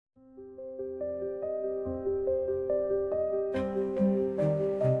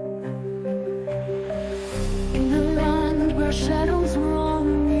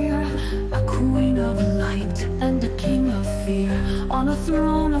fear. On a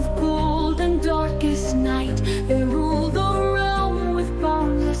throne of gold and darkest night, they rule the realm with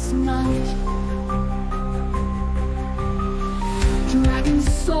boundless might. Dragons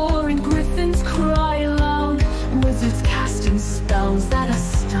soar and griffins cry aloud, wizards casting spells that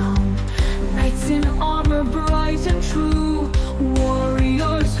astound. Knights in armor bright and true,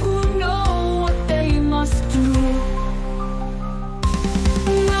 warriors who know what they must do.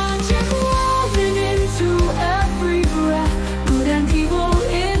 Magic woven into every breath, good and evil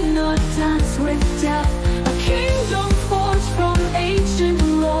in a dance with death. A kingdom forged from ancient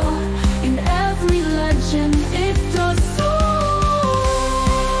lore, in every legend it does so.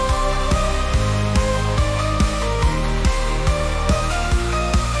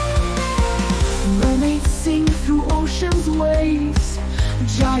 Mermaids sing through ocean's waves,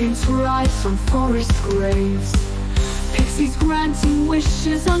 giants rise from forest graves. Pixies granting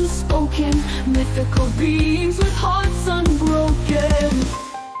wishes unspoken, mythical beings with hearts unbroken.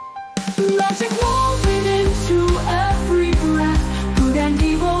 Magic woven into every breath, good and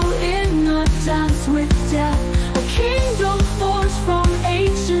evil in a dance with death. A kingdom forged from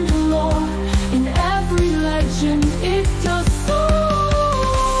ancient lore, in every legend it does so.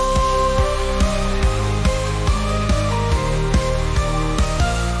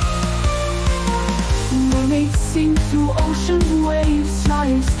 Mermaids sing through ocean waves,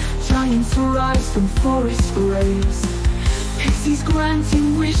 giants rise from forest graves. Pixies granting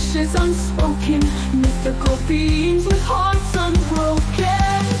wishes unspoken, mythical beings with hearts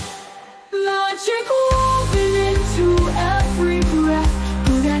unbroken. Magic